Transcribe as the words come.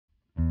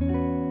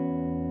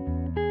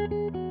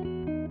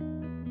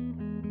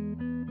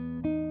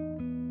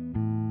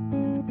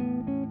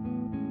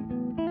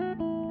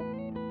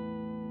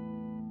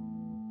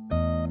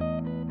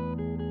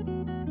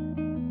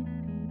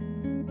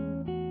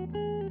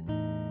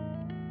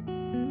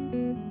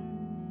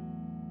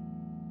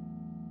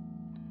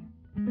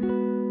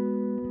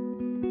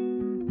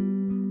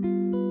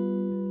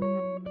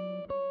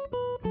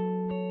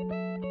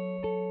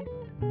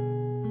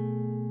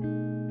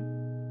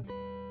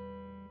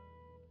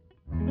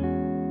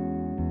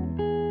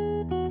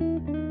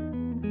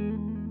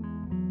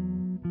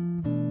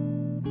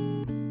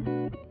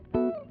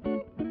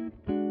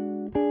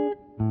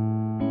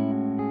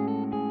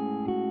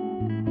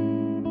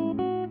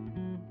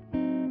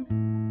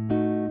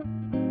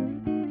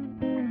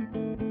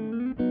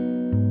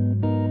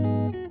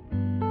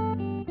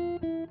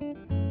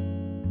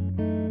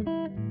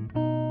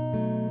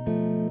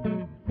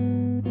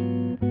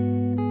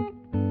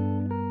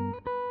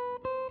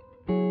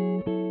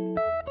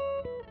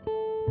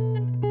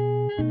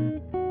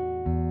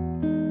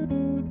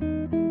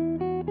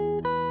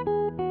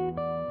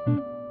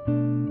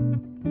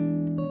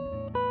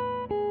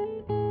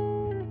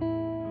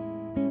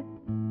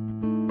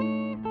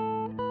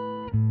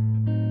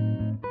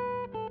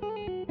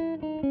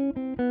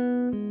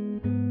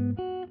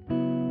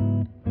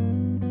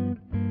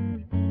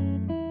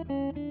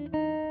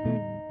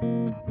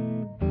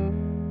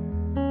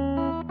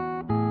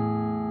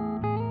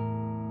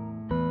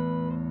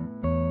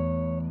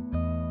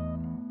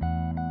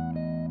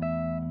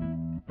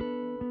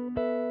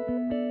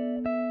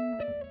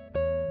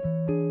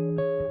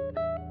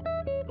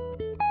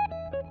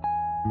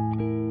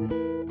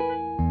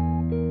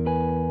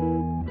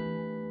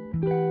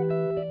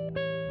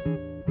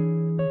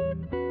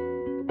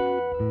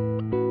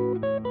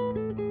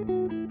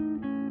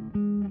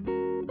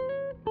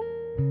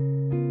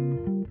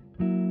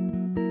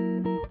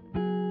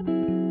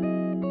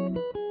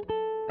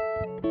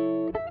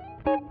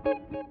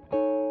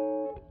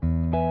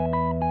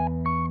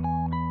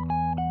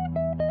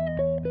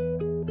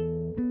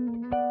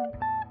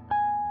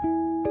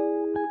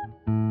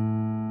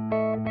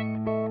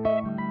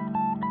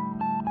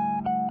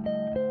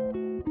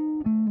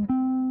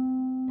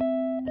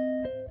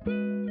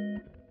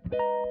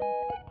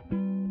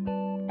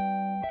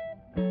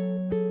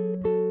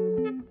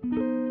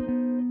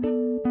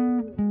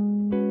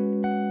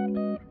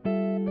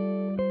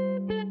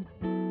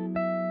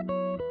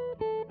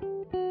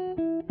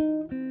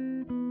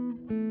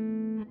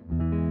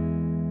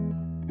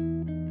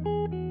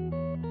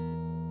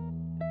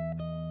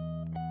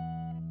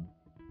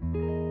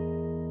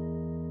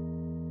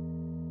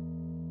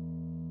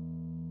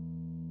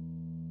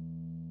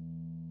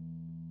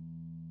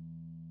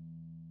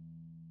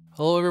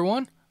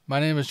My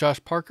name is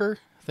Josh Parker.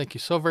 Thank you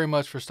so very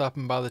much for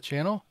stopping by the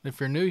channel. If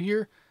you're new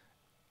here,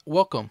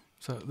 welcome.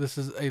 So this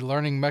is a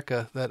learning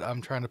mecca that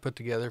I'm trying to put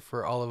together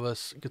for all of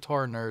us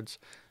guitar nerds,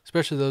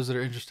 especially those that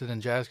are interested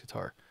in jazz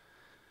guitar.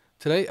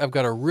 Today I've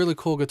got a really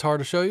cool guitar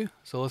to show you,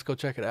 so let's go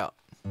check it out.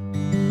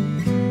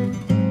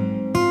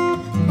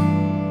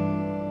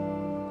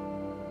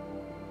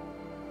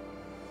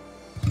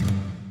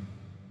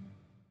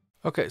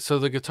 Okay, so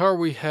the guitar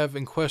we have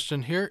in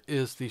question here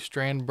is the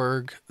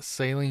Strandberg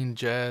Salen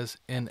Jazz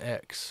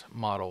NX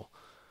model.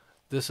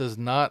 This is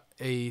not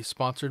a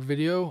sponsored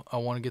video. I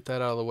want to get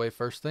that out of the way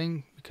first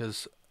thing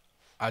because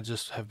I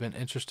just have been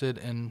interested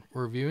in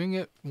reviewing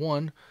it,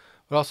 one,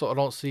 but also I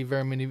don't see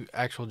very many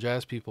actual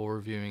jazz people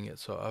reviewing it,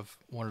 so I've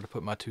wanted to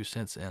put my 2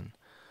 cents in.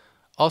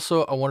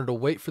 Also, I wanted to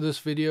wait for this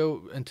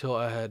video until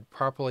I had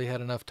properly had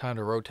enough time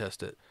to road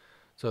test it.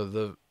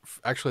 So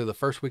actually the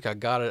first week I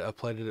got it, I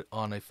played it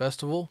on a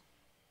festival.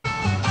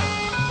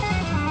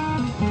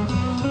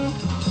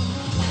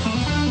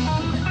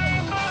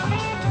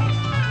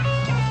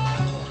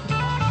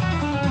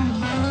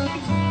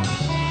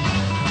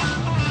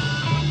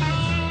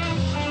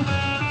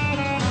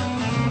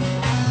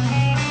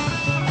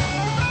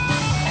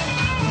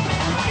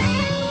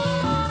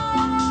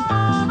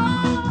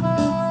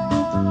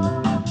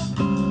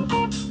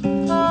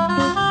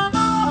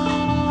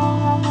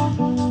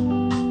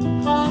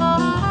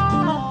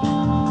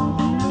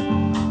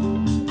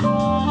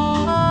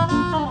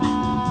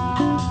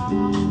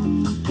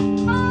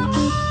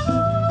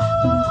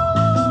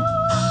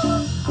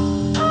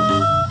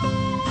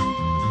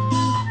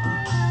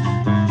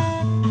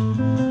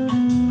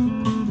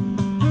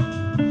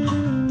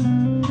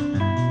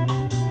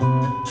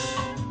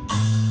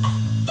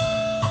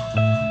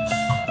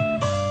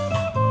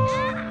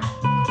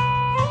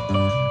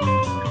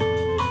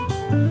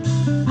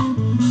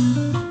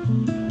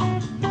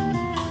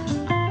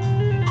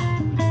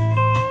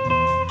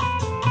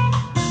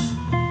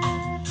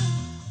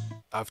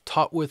 I've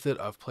taught with it,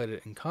 I've played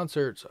it in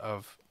concerts,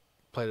 I've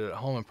played it at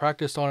home and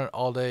practiced on it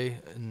all day,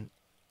 and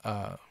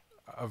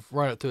I've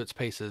run it through its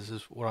paces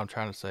is what I'm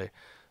trying to say.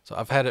 So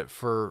I've had it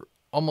for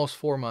almost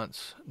 4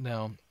 months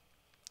now,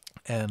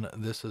 and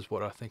this is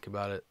what I think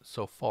about it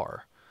so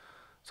far.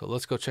 So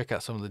let's go check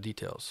out some of the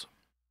details.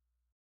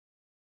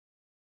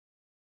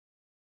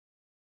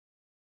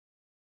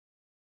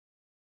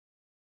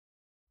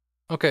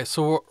 Okay,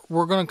 so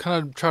we're going to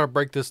kind of try to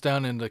break this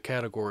down into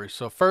categories.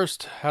 So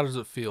first, how does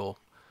it feel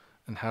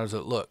and how does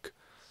it look?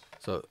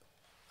 So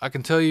I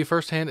can tell you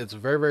firsthand, it's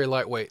very, very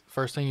lightweight.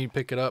 First thing you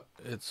pick it up,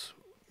 it's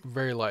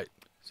very light.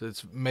 So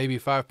it's maybe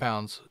 5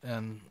 pounds,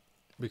 and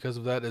because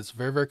of that, it's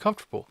very, very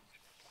comfortable.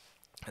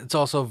 It's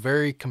also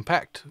very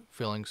compact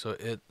feeling, so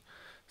it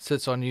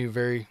sits on you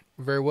very,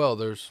 very well.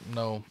 There's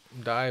no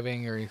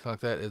diving or anything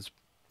like that. It's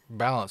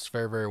balanced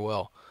very, very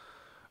well.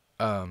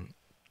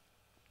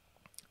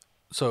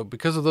 So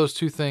because of those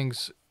two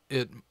things,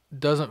 it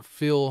doesn't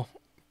feel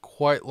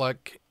quite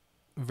like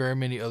very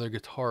many other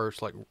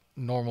guitars, like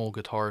normal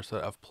guitars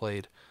that I've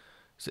played.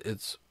 So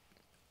it's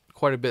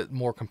quite a bit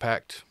more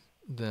compact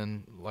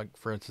than, like,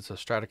 for instance, a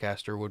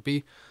Stratocaster would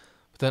be.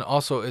 But then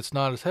also it's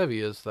not as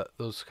heavy as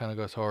those kind of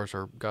guitars,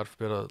 or God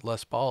forbid a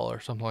Les Paul or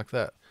something like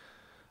that.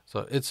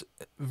 So it's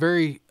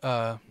very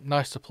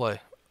nice to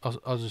play.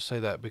 I'll just say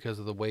that because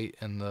of the weight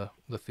and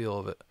the feel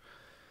of it.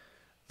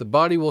 The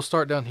body will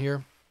start down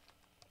here.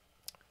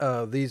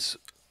 These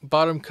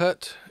bottom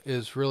cut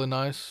is really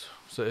nice,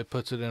 so it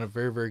puts it in a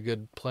very, very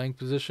good playing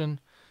position.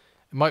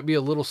 It might be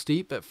a little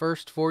steep at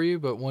first for you,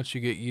 but once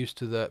you get used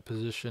to that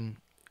position,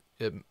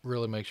 it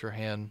really makes your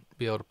hand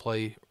be able to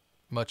play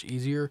much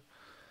easier.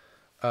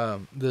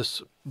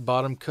 This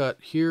bottom cut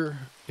here,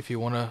 if you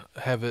want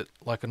to have it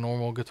like a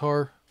normal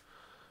guitar,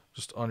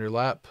 just on your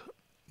lap,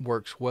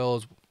 works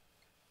well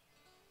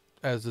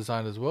as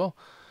designed as well.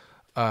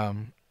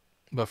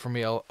 But for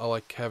me, I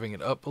like having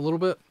it up a little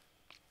bit.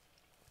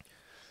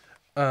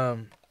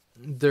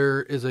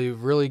 There is a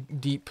really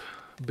deep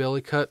belly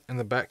cut in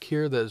the back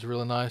here that is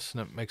really nice, and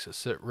it makes it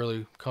sit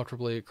really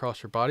comfortably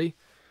across your body.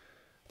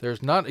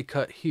 There's not a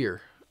cut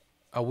here.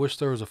 I wish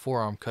there was a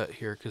forearm cut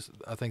here because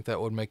I think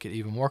that would make it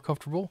even more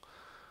comfortable.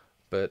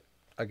 But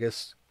I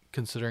guess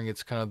considering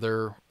it's kind of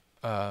their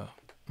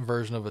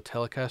version of a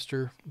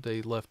Telecaster,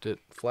 they left it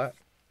flat.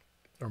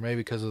 Or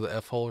maybe because of the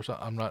F-hole or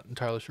something. I'm not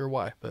entirely sure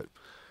why. But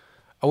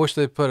I wish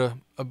they put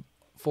a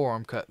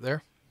forearm cut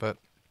there. But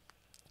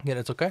again,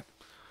 it's okay.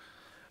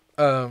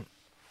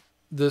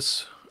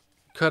 This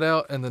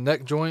cutout and the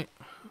neck joint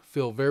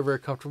feel very, very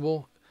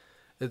comfortable.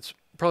 It's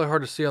probably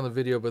hard to see on the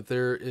video, but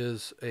there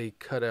is a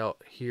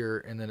cutout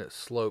here, and then it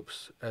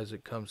slopes as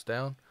it comes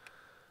down.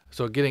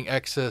 So getting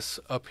access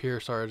up here,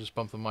 sorry, I just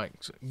bumped the mic.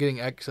 So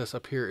getting access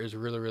up here is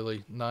really,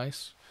 really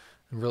nice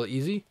and really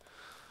easy.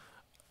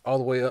 All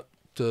the way up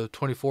to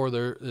 24,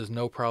 there is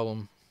no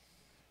problem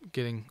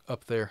getting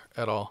up there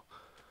at all.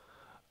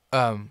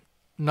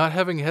 Not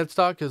having a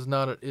headstock is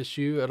not an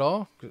issue at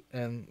all,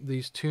 and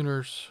these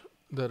tuners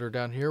that are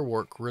down here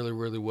work really,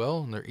 really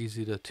well, and they're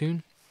easy to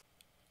tune.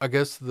 I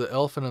guess the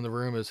elephant in the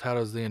room is, how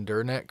does the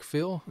Endure neck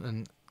feel?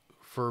 And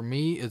for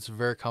me, it's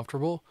very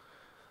comfortable.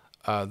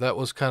 That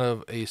was kind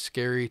of a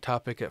scary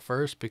topic at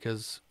first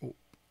because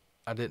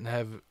I didn't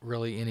have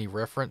really any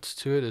reference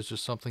to it. It's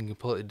just something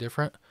completely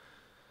different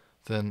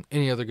than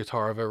any other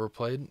guitar I've ever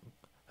played.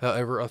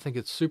 However, I think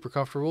it's super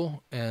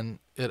comfortable, and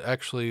it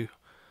actually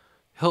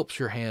helps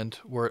your hand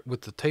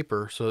with the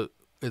taper, so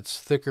it's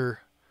thicker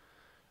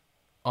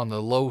on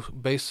the low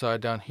bass side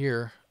down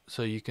here,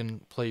 so you can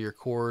play your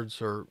chords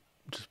or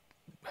just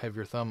have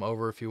your thumb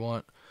over if you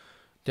want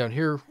down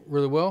here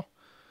really well.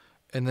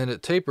 And then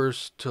it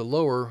tapers to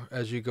lower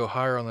as you go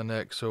higher on the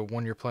neck, so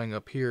when you're playing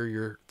up here,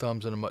 your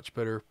thumb's in a much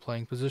better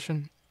playing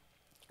position.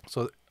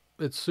 So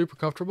it's super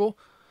comfortable.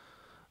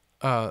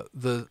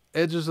 The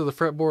edges of the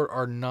fretboard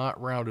are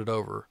not rounded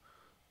over.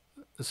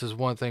 This is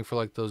one thing for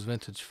like those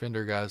vintage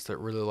Fender guys that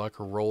really like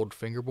a rolled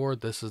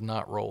fingerboard. This is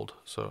not rolled.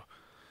 So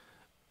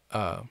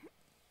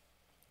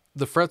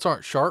the frets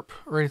aren't sharp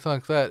or anything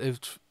like that.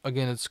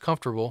 It's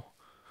comfortable,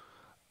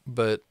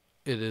 but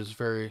it is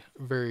very,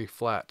 very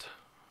flat.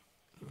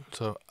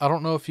 So I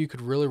don't know if you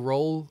could really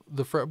roll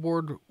the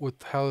fretboard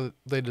with how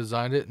they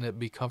designed it and it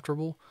be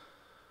comfortable.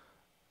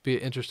 Be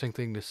an interesting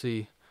thing to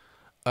see.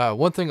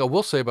 One thing I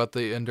will say about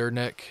the Endure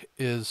neck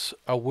is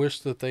I wish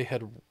that they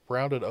had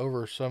rounded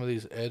over some of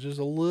these edges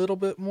a little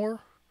bit more.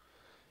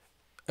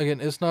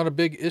 Again, it's not a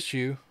big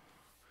issue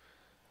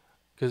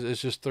because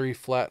it's just 3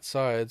 flat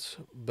sides,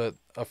 but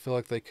I feel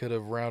like they could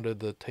have rounded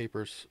the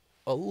tapers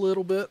a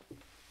little bit.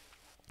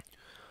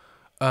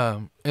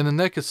 And the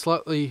neck is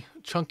slightly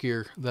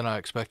chunkier than I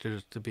expected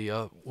it to be.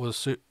 I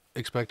was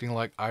expecting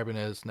like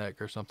Ibanez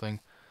neck or something.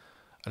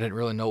 I didn't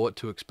really know what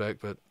to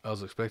expect, but I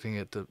was expecting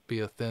it to be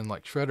a thin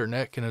like shredder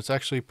neck, and it's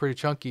actually pretty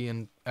chunky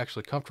and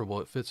actually comfortable.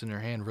 It fits in your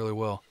hand really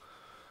well.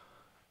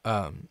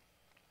 The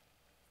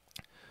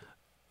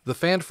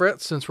fan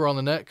frets, since we're on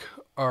the neck,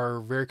 are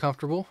very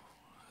comfortable.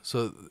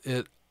 So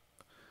it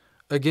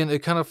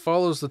kind of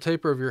follows the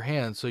taper of your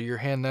hand. So your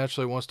hand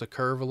naturally wants to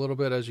curve a little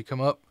bit as you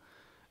come up,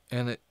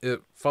 and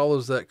it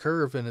follows that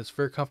curve, and it's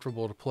very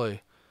comfortable to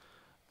play.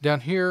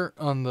 Down here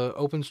on the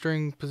open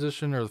string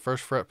position or the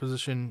first fret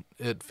position,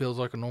 it feels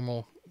like a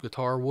normal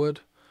guitar would.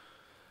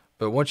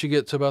 But once you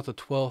get to about the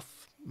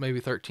 12th,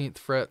 maybe 13th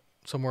fret,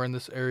 somewhere in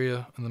this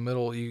area in the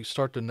middle, you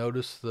start to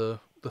notice the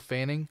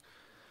fanning.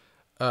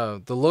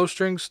 The low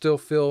strings still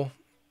feel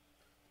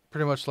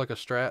pretty much like a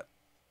Strat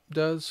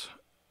does.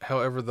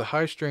 However, the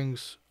high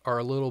strings are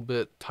a little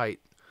bit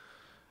tight.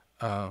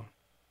 Or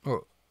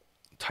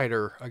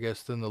tighter, I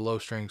guess, than the low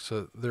strings.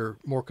 So they're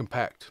more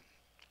compact.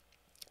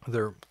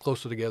 They're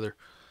closer together.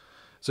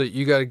 So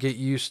you got to get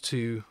used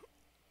to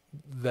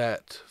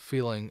that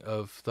feeling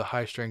of the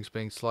high strings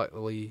being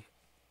slightly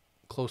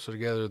closer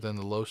together than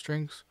the low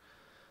strings.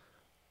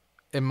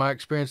 In my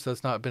experience,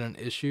 that's not been an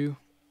issue.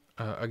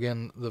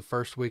 Again, the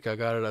first week I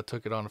got it, I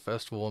took it on a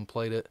festival and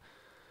played it,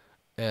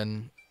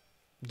 and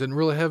didn't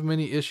really have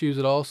many issues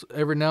at all.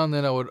 Every now and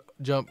then I would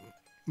jump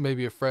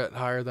maybe a fret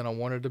higher than I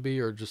wanted to be,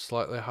 or just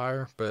slightly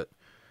higher, but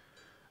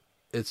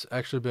it's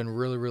actually been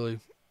really, really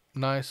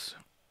nice.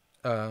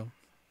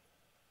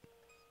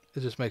 It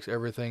just makes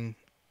everything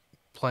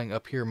playing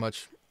up here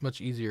much, much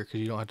easier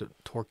because you don't have to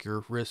torque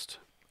your wrist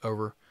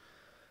over.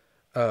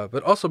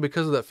 But also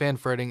because of that fan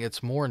fretting,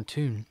 it's more in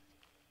tune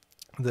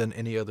than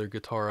any other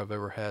guitar I've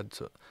ever had.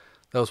 So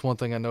that was one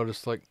thing I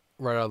noticed, like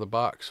right out of the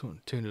box, when I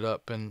tuned it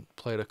up and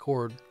played a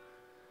chord,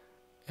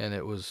 and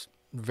it was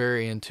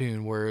very in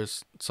tune.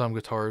 Whereas some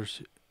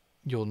guitars,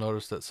 you'll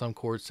notice that some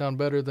chords sound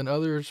better than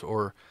others,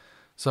 or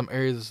some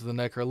areas of the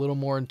neck are a little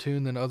more in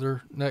tune than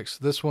other necks.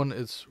 This one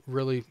is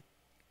really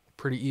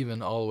pretty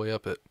even all the way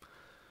up it.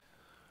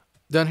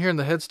 Down here in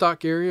the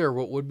headstock area, or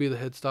what would be the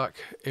headstock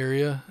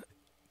area,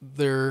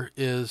 there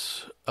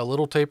is a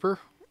little taper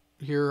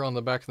here on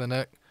the back of the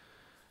neck,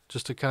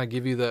 just to kind of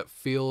give you that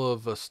feel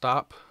of a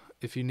stop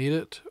if you need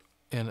it,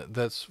 and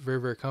that's very,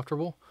 very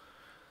comfortable.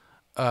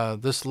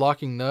 This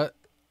locking nut,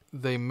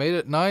 they made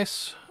it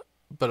nice,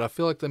 but I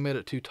feel like they made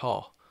it too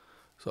tall.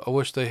 So I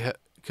wish they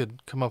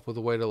could come up with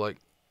a way to like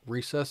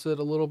recess it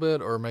a little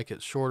bit or make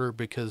it shorter,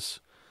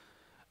 because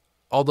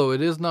although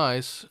it is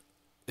nice,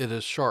 it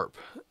is sharp.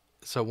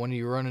 So when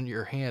you run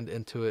your hand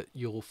into it,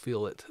 you'll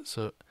feel it.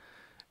 So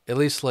at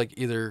least like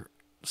either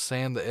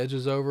sand the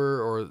edges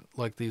over, or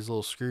like these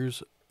little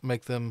screws,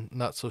 make them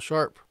not so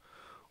sharp,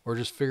 or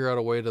just figure out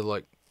a way to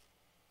like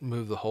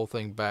move the whole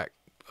thing back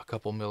a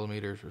couple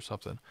millimeters or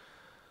something.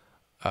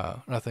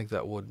 And I think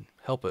that would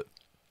help it,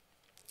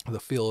 the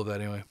feel of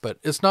that anyway. But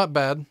it's not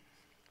bad,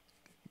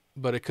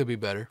 but it could be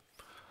better.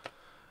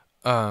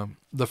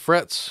 The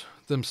frets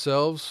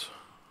themselves,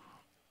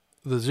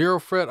 the 0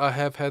 fret, I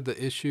have had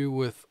the issue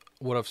with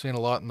what I've seen a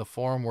lot in the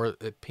forum where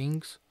it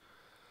pings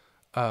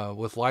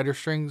with lighter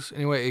strings.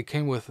 Anyway, it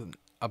came with,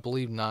 I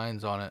believe,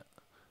 9s on it,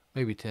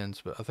 maybe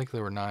 10s, but I think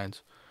they were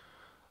 9s.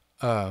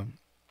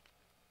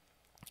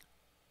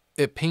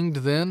 It pinged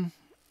then.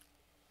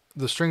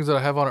 The strings that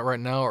I have on it right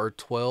now are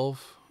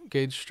 12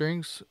 gauge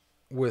strings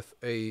with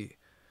a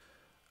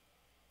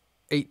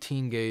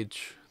 18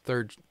 gauge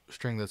third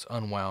string that's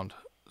unwound.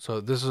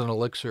 So this is an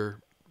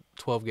Elixir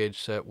 12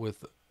 gauge set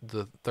with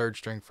the third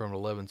string from an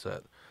 11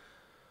 set.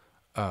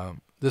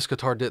 This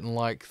guitar didn't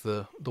like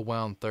the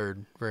wound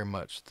third very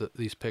much.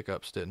 These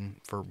pickups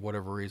didn't, for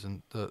whatever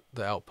reason.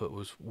 The output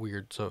was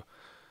weird. So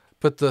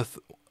put the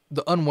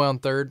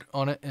unwound third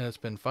on it, and it's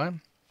been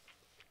fine.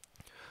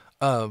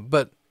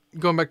 But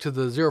going back to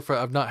the 0 fret,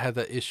 I've not had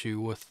that issue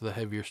with the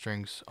heavier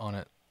strings on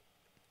it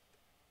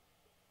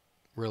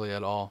really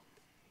at all.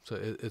 So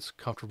it's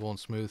comfortable and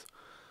smooth.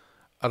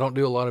 I don't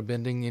do a lot of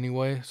bending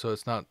anyway, so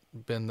it's not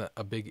been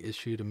a big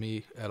issue to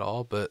me at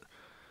all, but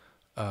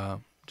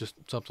just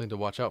something to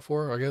watch out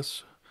for, I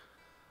guess.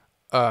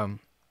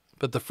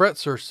 But the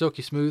frets are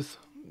silky smooth.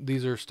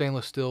 These are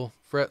stainless steel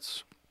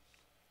frets.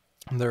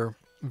 They're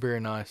very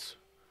nice.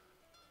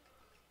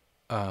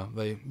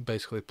 They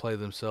basically play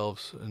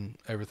themselves, and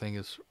everything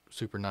is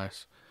super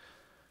nice.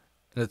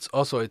 And it's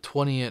also a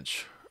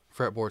 20-inch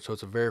fretboard, so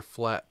it's a very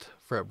flat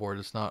fretboard.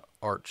 It's not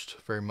arched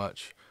very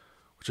much,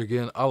 which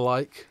again, I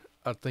like.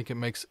 I think it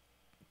makes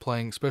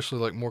playing, especially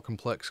like more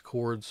complex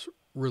chords,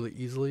 really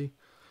easily,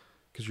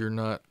 because you're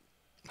not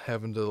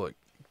having to like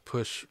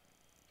push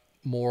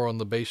more on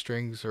the bass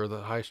strings or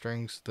the high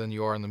strings than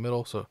you are in the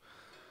middle. So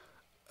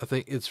I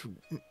think it's,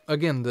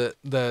 again,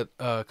 that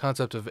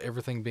concept of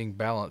everything being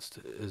balanced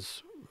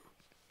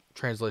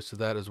translates to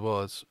that as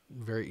well. It's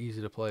very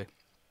easy to play.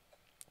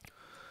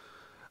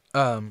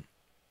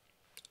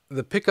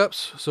 The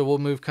pickups, so we'll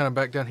move kind of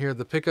back down here.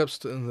 The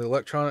pickups and the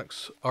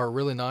electronics are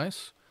really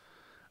nice.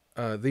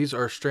 These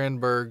are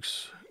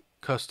Strandberg's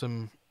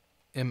custom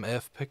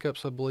MF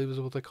pickups, I believe is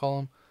what they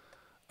call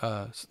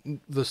them.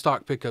 The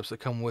stock pickups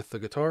that come with the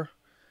guitar.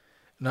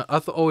 Now, I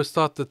always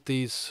thought that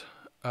these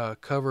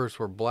covers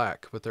were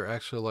black, but they're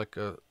actually like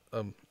a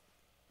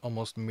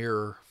almost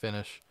mirror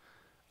finish.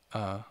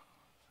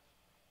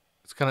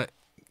 It's kind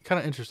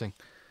of interesting.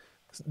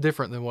 It's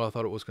different than what I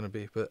thought it was going to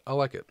be, but I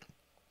like it.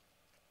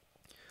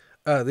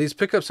 These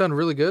pickups sound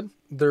really good.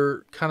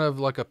 They're kind of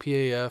like a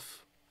PAF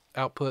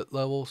output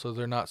level, so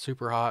they're not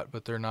super hot,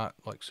 but they're not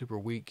like super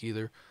weak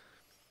either.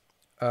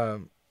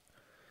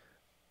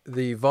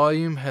 The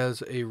volume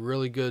has a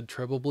really good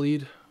treble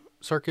bleed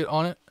circuit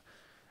on it,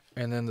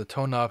 and then the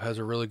tone knob has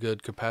a really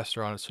good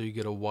capacitor on it, so you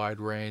get a wide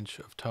range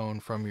of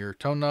tone from your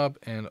tone knob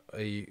and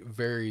a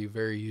very,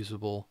 very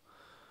usable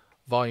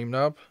volume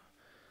knob.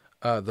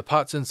 The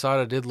pots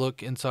inside, I did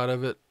look inside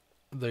of it.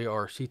 They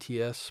are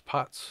CTS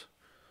pots,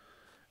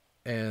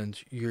 and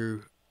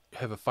you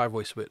have a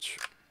 5-way switch.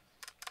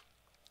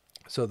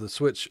 So the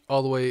switch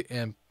all the way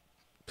in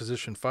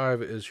position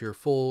 5 is your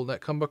full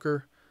neck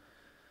humbucker.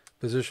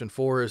 Position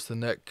 4 is the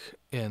neck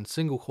in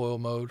single coil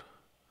mode.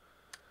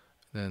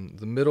 Then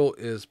the middle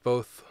is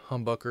both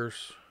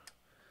humbuckers.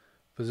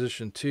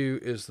 Position 2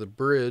 is the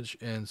bridge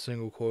in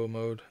single coil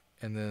mode.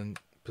 And then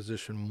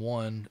position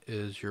 1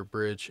 is your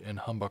bridge in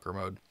humbucker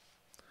mode.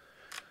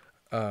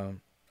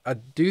 I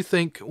do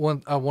think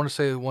I want to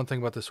say one thing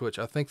about the switch.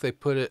 I think they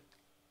put it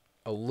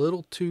a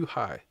little too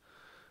high,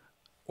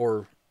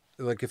 or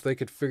like if they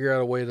could figure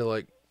out a way to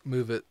like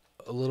move it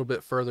a little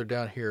bit further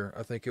down here,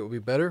 I think it would be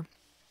better.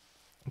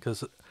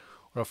 Because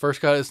when I first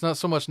got it, it's not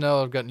so much now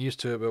that I've gotten used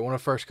to it, but when I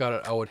first got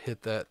it, I would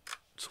hit that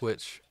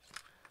switch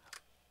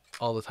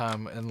all the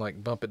time and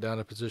like bump it down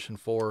to position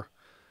 4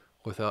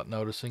 without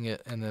noticing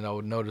it, and then I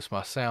would notice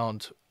my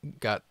sound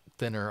got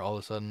thinner all of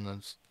a sudden, and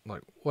it's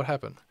like, what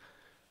happened?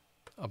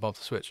 I bumped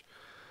the switch.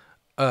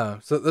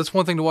 So that's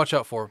one thing to watch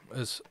out for,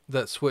 is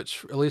that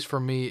switch, at least for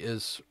me,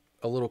 is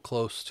a little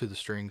close to the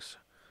strings.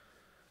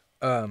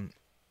 And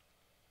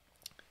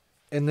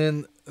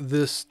then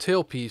this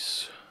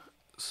tailpiece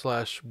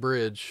 /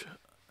 bridge,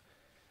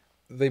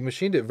 they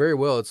machined it very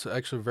well. It's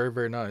actually very,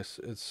 very nice.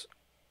 It's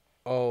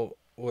all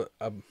what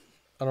I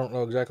don't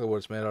know exactly what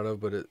it's made out of,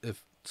 but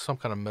if some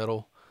kind of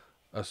metal,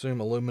 I assume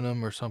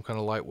aluminum or some kind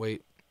of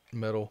lightweight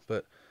metal.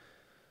 But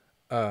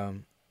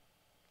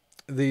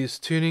these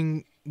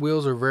tuning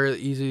wheels are very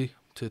easy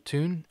to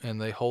tune, and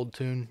they hold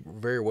tune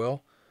very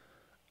well.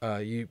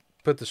 You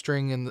put the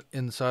string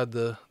inside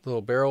the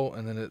little barrel,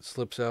 and then it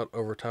slips out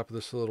over top of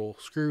this little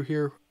screw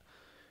here,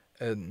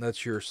 and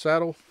that's your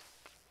saddle.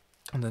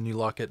 And then you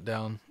lock it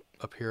down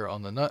up here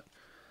on the nut.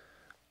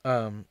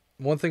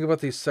 One thing about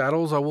these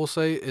saddles I will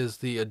say is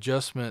the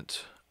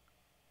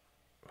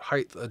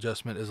height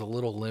adjustment is a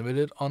little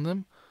limited on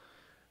them,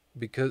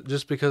 because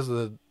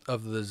of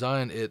the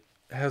design. It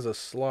has a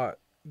slot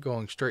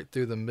going straight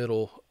through the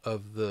middle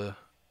of the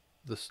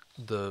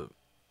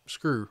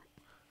screw,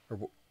 or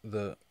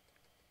the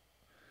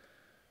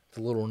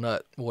little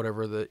nut,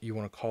 whatever that you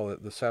want to call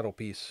it, the saddle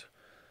piece.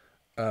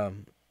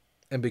 And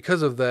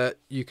because of that,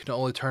 you can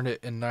only turn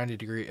it in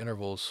 90-degree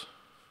intervals.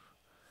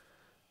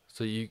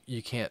 So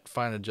you can't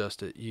fine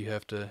adjust it. You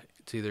have to,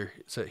 it's either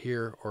set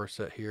here or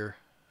set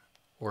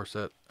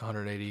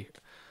 180.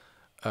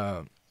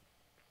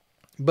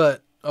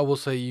 But I will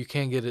say you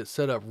can get it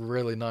set up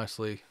really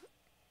nicely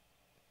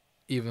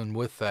even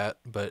with that,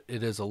 but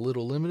it is a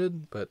little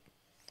limited. But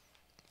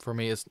for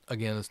me, it's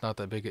not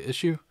that big an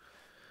issue.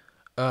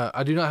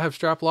 I do not have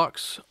strap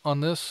locks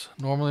on this.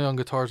 Normally on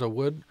guitars I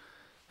would.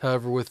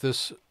 However, with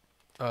this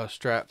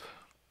strap,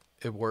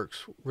 it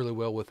works really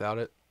well without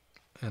it,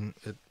 and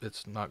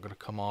it's not going to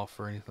come off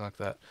or anything like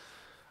that.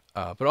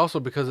 But also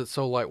because it's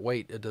so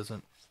lightweight, it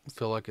doesn't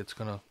feel like it's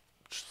going to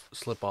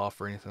slip off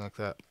or anything like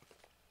that.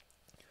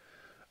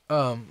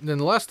 Then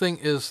the last thing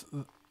is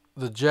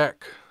the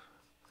jack.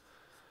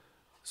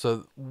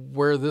 So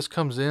where this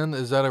comes in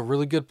is at a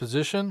really good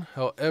position.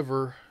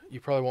 However, you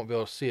probably won't be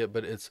able to see it,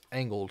 but it's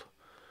angled.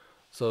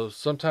 So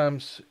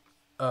sometimes,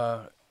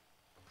 see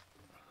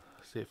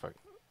if I,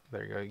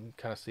 there you go. You can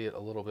kind of see it a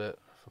little bit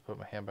if I put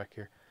my hand back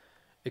here.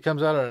 It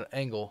comes out at an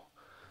angle.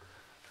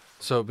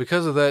 So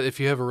because of that, if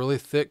you have a really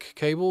thick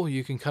cable,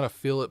 you can kind of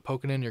feel it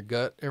poking in your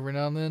gut every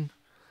now and then.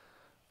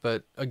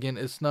 But again,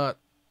 it's not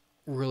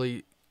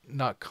really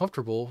not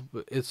comfortable,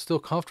 but it's still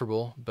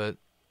comfortable, but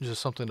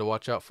just something to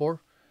watch out for.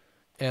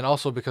 And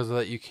also because of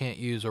that, you can't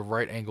use a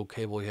right angle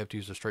cable. You have to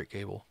use a straight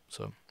cable.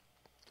 So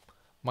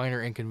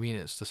minor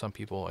inconvenience to some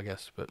people, I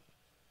guess. But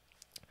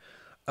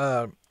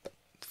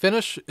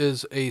finish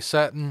is a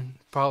satin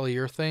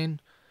polyurethane,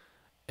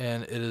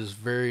 and it is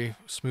very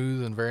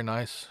smooth and very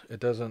nice. It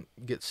doesn't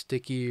get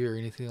sticky or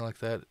anything like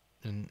that,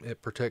 and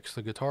it protects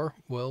the guitar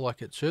well,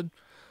 like it should.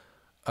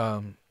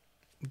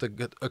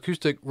 The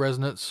acoustic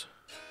resonance,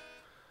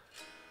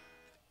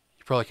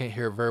 you probably can't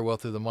hear it very well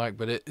through the mic,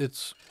 but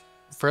it's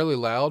fairly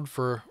loud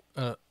for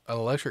an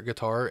electric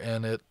guitar,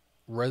 and it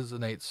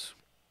resonates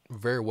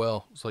very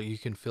well. So you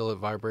can feel it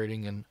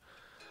vibrating, and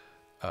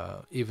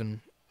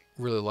even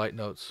really light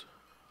notes,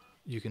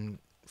 you can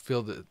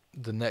feel that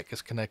the neck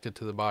is connected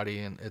to the body,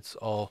 and it's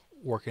all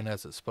working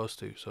as it's supposed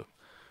to. So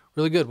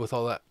really good with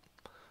all that.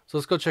 So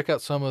let's go check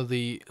out some of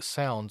the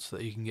sounds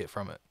that you can get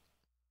from it.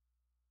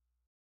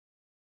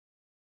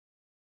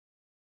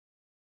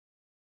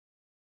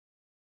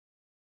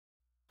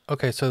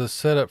 Okay, so the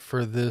setup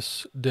for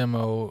this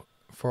demo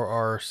for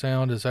our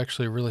sound is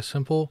actually really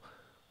simple.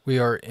 We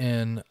are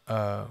in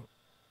the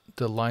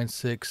Line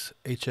 6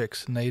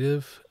 HX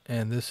Native,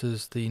 and this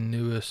is the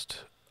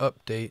newest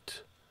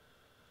update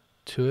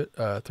to it.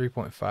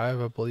 3.5,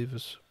 I believe,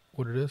 is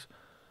what it is.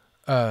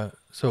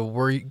 So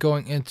we're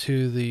going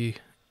into the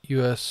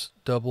US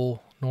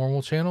double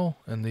normal channel,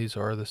 and these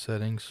are the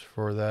settings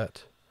for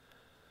that.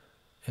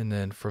 And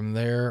then from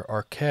there,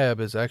 our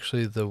cab is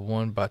actually the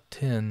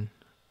 1x10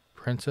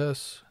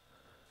 Princess.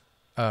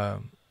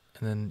 And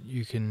then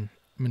you can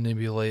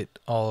manipulate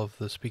all of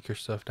the speaker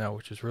stuff now,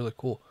 which is really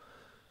cool.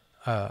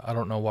 I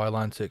don't know why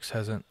Line 6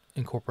 hasn't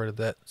incorporated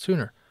that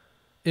sooner.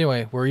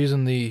 Anyway, we're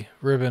using the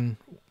Ribbon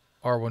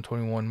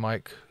R121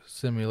 mic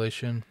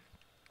simulation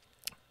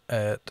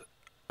at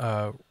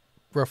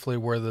roughly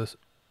where the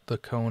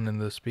cone and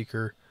the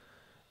speaker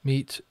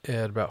meet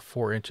at about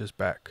 4 inches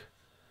back.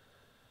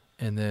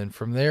 And then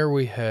from there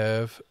we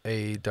have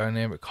a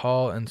dynamic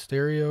hall and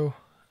stereo,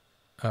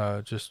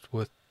 just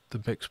with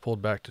the mix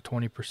pulled back to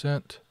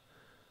 20%,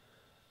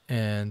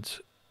 and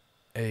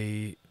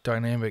a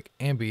dynamic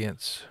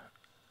ambience.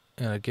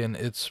 And again,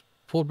 it's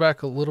pulled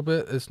back a little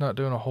bit. It's not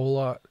doing a whole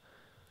lot,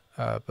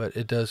 but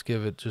it does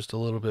give it just a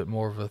little bit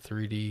more of a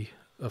 3D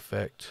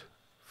effect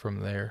from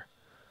there.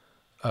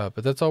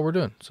 But that's all we're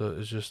doing. So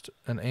it's just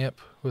an amp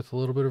with a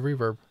little bit of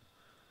reverb,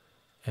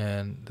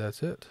 and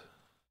that's it.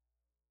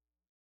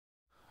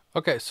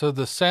 Okay, so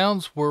the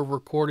sounds we're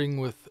recording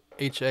with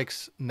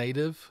HX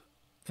Native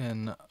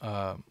and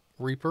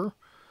Reaper.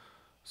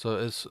 So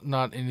it's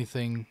not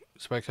anything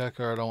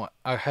spectacular.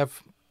 I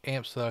have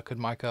amps that I could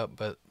mic up,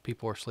 but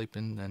people are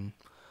sleeping and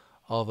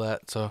all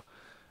that. So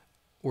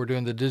we're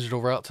doing the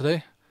digital route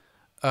today.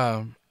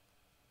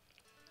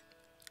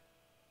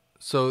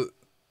 So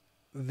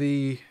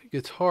the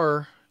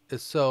guitar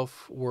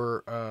itself,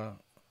 the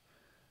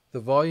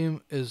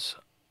volume is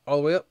all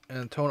the way up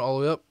and tone all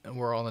the way up, and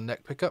we're on the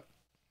neck pickup.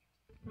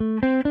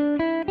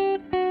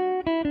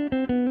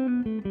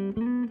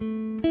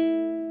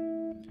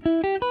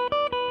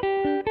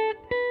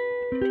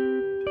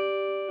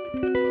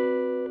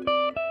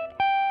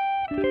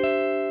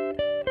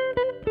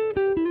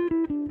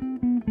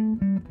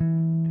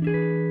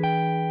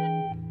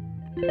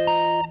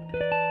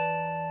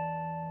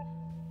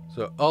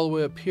 So all the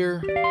way up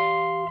here,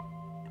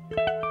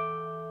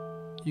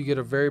 you get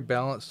a very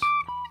balanced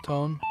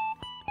tone.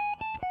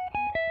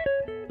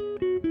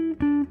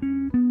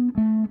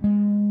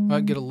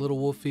 Might get a little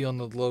woofy on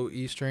the low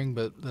E string,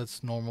 but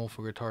that's normal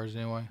for guitars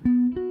anyway.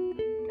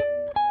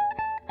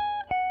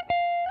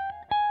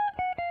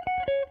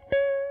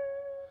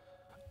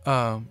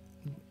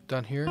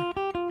 Down here.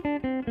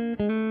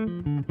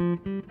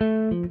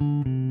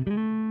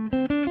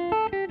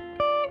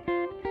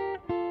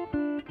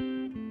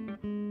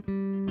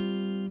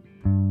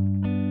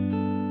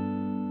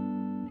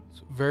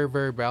 It's very,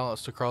 very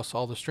balanced across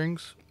all the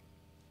strings.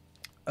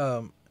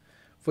 If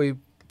we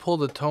pull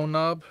the tone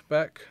knob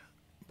back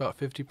about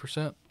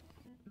 50%.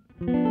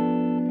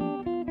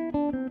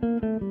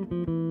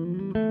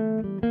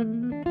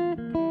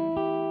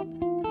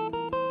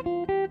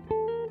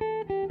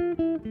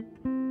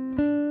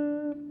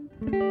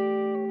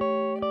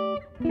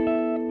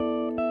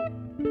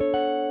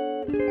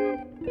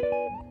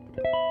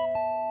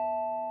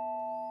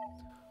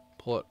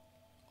 Pull it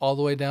all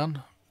the way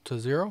down to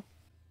 0.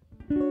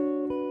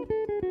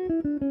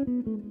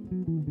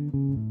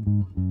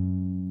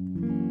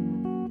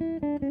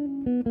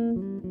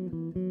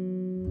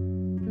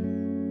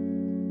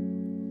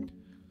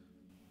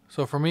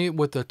 So for me,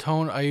 with the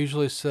tone, I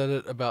usually set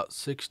it about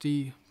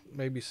 60,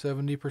 maybe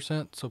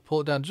 70%. So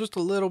pull it down just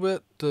a little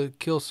bit to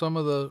kill some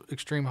of the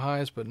extreme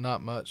highs, but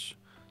not much.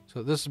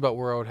 So this is about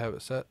where I would have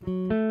it set.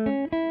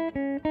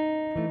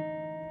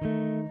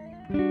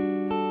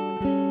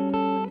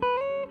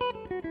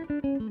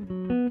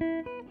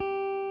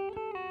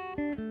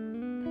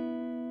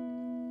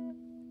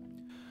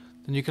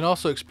 Then you can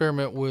also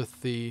experiment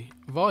with the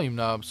volume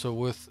knob. So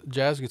with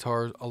jazz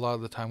guitars, a lot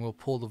of the time we'll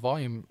pull the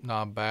volume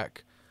knob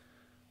back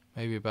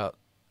maybe about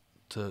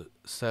to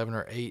 7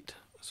 or 8.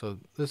 So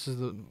this is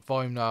the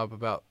volume knob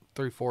about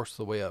 3/4 of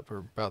the way up, or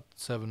about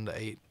 7 to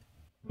 8.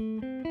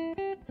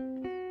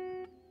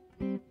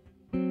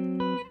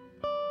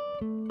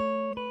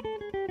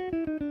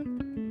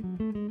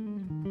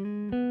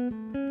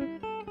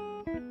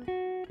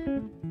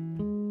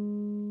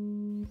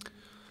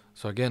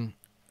 So again,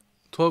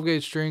 12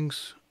 gauge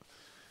strings,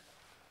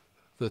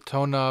 the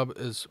tone knob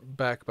is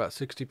back about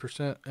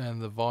 60%,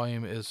 and the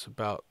volume is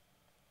about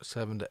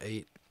 7 to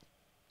 8,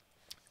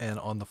 and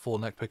on the full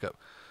neck pickup.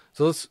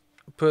 So let's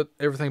put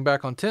everything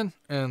back on 10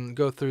 and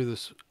go through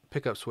this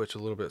pickup switch a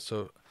little bit.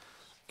 So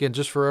again,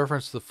 just for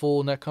reference, the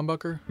full neck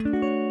humbucker.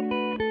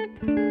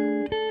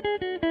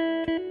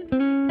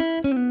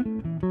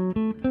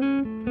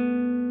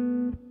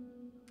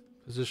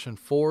 Position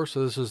 4,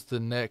 so this is the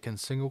neck and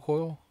single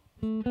coil.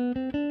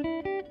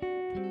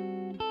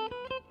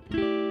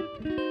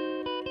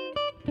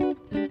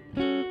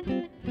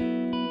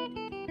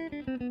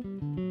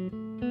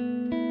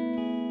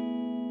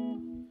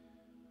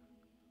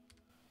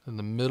 In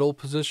the middle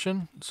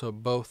position, so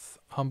both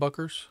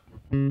humbuckers.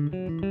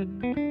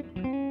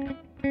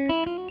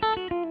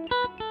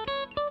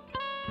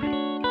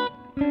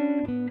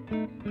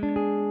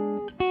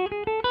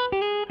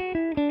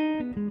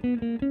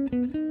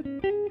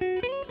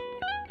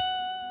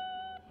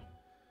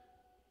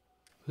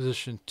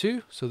 Position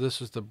 2, so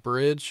this is the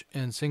bridge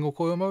in single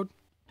coil mode.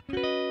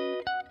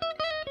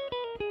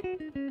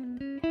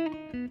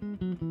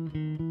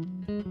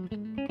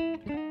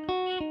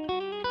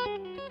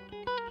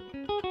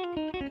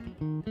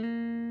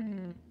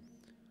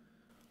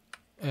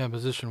 And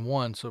position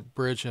 1, so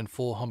bridge in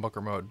full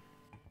humbucker mode.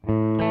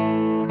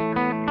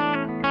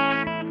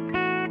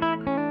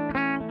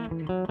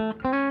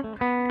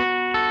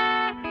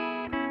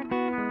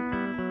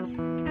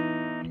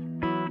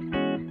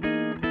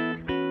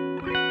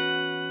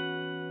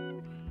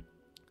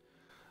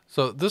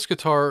 So this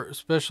guitar,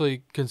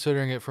 especially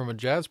considering it from a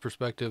jazz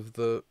perspective,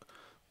 the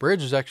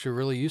bridge is actually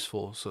really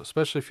useful. So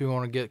especially if you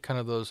want to get kind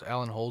of those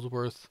Alan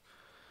Holdsworth,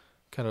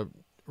 kind of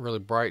really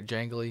bright,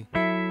 jangly,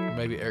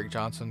 maybe Eric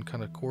Johnson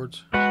kind of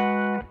chords.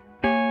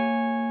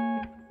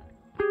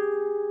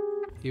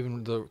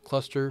 Even the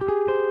cluster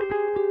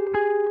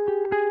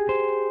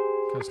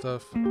kind of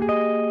stuff.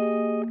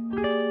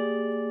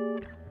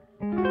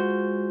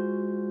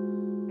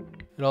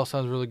 It all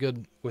sounds really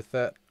good with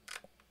that.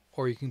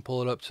 Or you can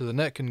pull it up to the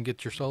neck and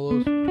get your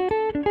solos.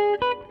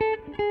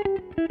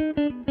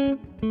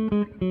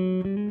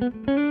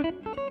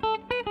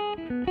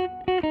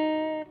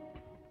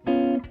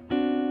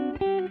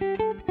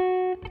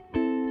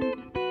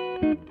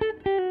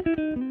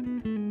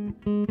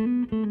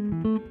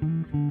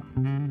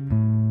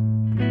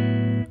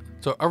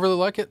 So I really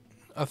like it.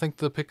 I think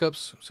the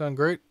pickups sound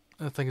great.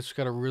 I think it's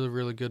got a really,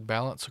 really good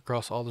balance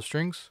across all the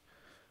strings.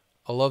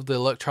 I love the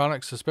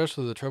electronics,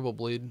 especially the treble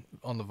bleed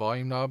on the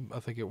volume knob.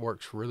 I think it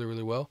works really,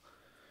 really well.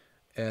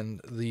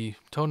 And the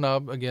tone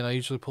knob, again, I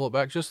usually pull it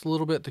back just a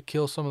little bit to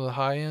kill some of the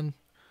high end.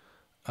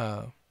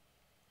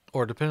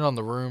 Or depending on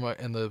the room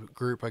and the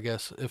group, I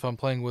guess. If I'm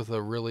playing with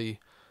a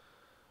really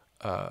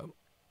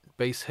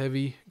bass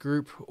heavy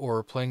group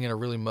or playing in a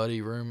really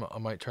muddy room, I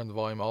might turn the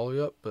volume all the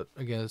way up. But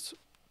again, it's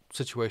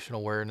situational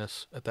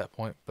awareness at that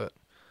point. But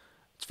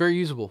it's very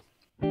usable.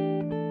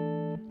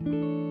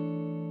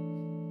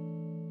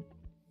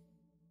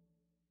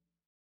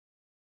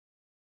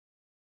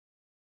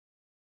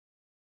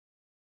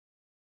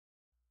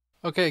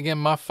 Okay, again,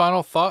 my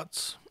final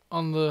thoughts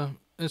on the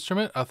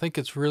instrument. I think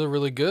it's really,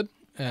 really good.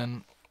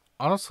 And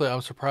honestly,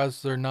 I'm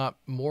surprised they're not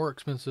more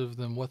expensive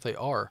than what they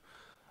are.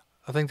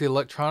 I think the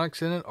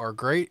electronics in it are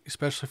great,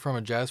 especially from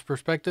a jazz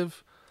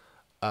perspective.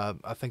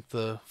 I think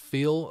the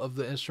feel of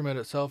the instrument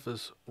itself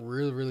is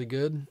really, really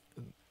good.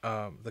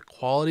 The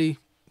quality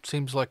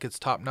seems like it's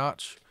top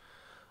notch.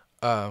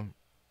 The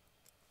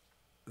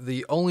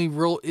only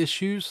real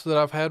issues that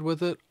I've had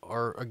with it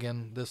are,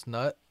 again, this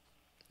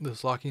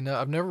locking nut.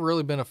 I've never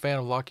really been a fan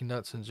of locking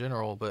nuts in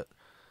general, but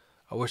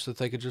I wish that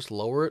they could just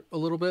lower it a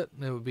little bit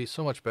and it would be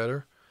so much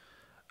better.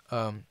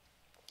 And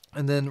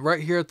then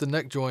right here at the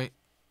neck joint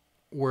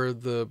where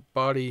the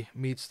body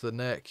meets the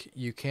neck,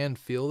 you can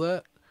feel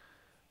that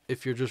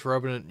if you're just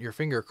rubbing your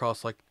finger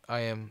across like I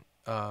am.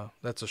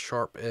 That's a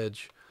sharp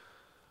edge.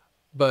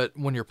 But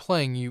when you're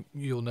playing,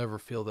 you'll never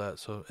feel that.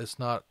 So it's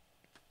not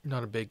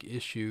not a big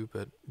issue,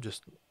 but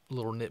just a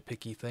little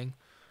nitpicky thing.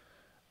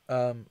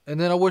 And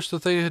then I wish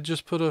that they had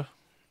just put a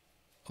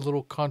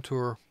little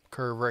contour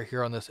curve right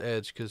here on this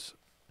edge, because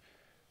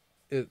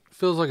it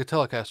feels like a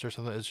Telecaster or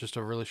something. It's just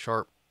a really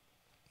sharp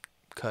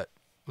cut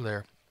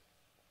there.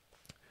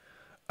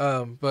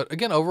 But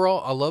again,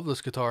 overall, I love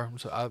this guitar.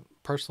 So I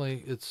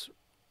personally, it's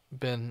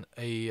been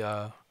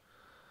a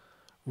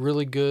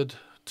really good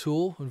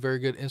tool, a very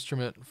good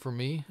instrument for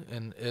me,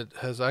 and it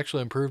has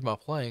actually improved my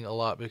playing a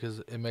lot because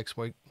it makes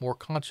me more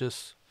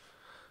conscious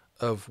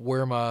of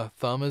where my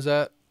thumb is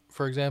at,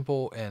 for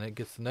example, and it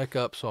gets the neck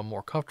up so I'm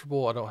more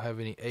comfortable. I don't have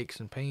any aches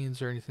and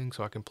pains or anything,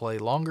 so I can play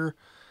longer,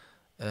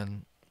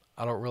 and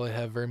I don't really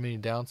have very many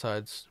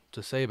downsides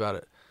to say about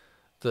it.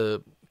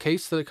 The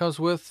case that it comes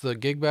with, the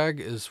gig bag,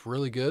 is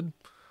really good.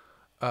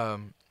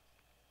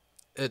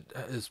 It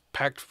is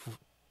packed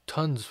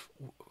tons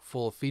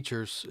full of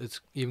features.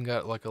 It's even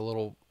got like a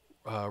little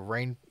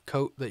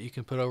raincoat that you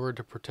can put over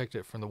to protect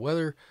it from the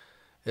weather.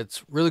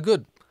 It's really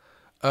good.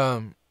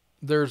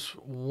 There's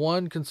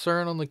one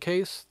concern on the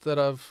case that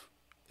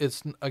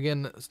it's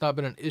not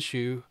been an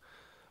issue,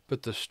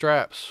 but the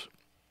straps,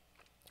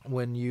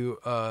 when you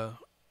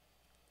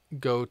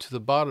go to the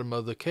bottom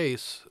of the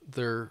case,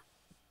 they're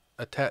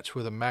attached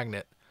with a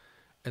magnet,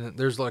 and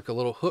there's like a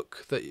little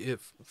hook that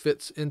it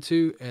fits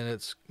into, and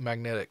it's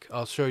magnetic.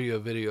 I'll show you a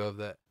video of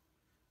that.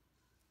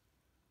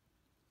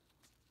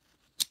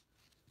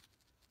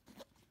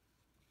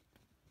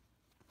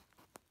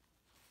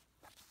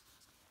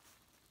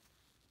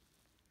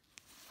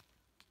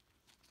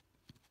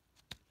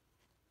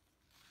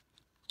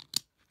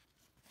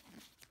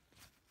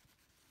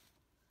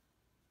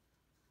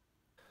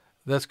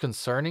 That's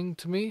concerning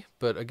to me,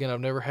 but again,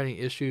 I've never had any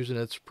issues, and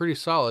it's pretty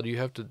solid. You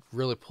have to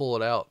really pull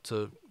it out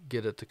to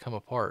get it to come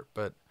apart,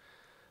 but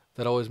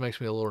that always makes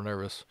me a little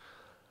nervous.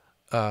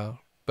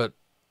 But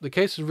the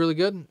case is really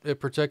good. It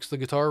protects the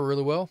guitar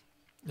really well.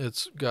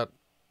 It's got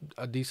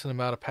a decent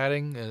amount of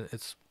padding, and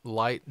it's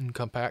light and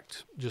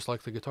compact, just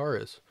like the guitar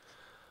is.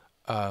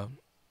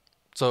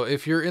 So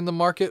if you're in the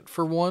market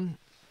for one,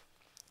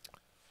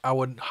 I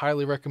would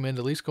highly recommend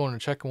at least going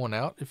and checking one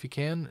out if you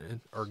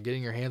can, or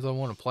getting your hands on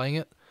one and playing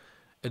it.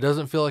 It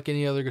doesn't feel like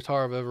any other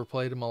guitar I've ever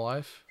played in my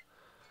life.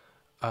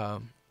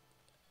 And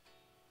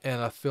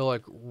I feel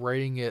like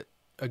rating it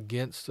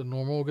against a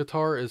normal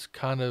guitar is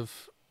kind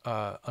of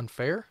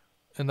unfair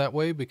in that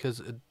way,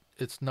 because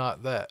it's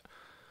not that.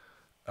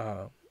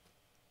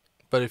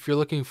 But if you're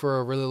looking for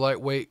a really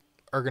lightweight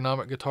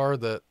ergonomic guitar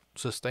that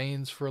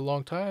sustains for a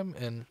long time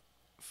and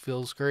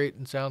feels great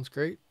and sounds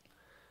great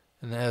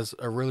and has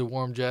a really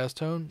warm jazz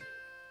tone,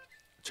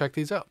 check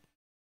these out.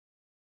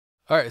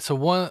 All right, so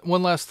one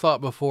last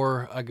thought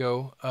before I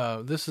go.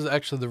 This is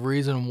actually the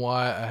reason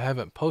why I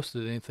haven't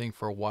posted anything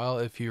for a while.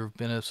 If you've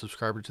been a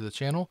subscriber to the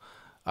channel,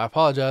 I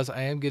apologize.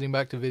 I am getting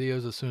back to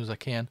videos as soon as I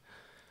can.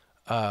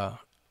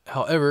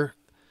 However,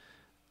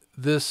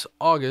 this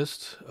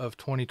August of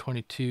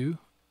 2022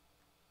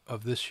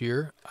 of this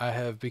year, I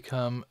have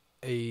become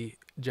a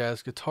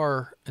jazz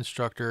guitar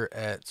instructor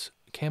at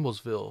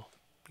Campbellsville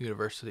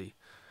University.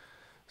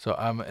 So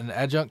I'm an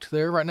adjunct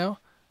there right now,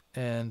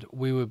 and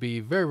we would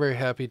be very, very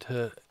happy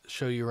to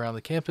show you around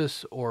the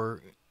campus,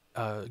 or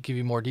give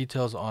you more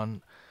details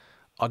on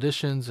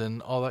auditions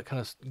and all that kind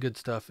of good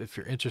stuff if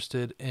you're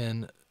interested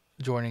in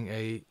joining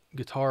a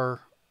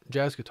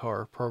jazz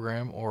guitar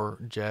program, or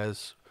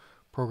jazz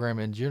program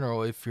in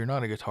general if you're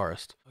not a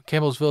guitarist.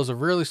 Campbellsville is a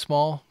really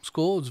small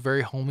school. It's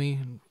very homey,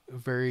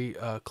 very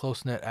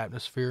close-knit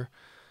atmosphere,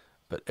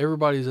 but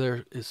everybody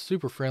there is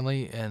super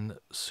friendly and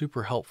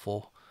super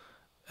helpful.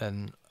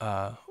 And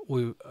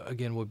we,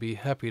 again, would be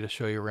happy to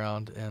show you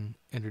around and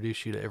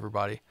introduce you to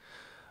everybody.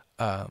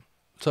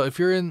 So if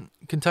you're in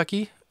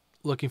Kentucky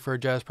looking for a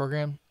jazz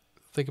program,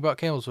 think about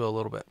Campbellsville a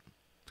little bit.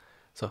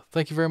 So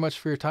thank you very much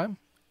for your time.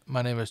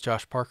 My name is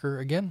Josh Parker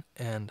again,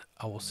 and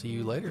I will see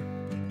you later.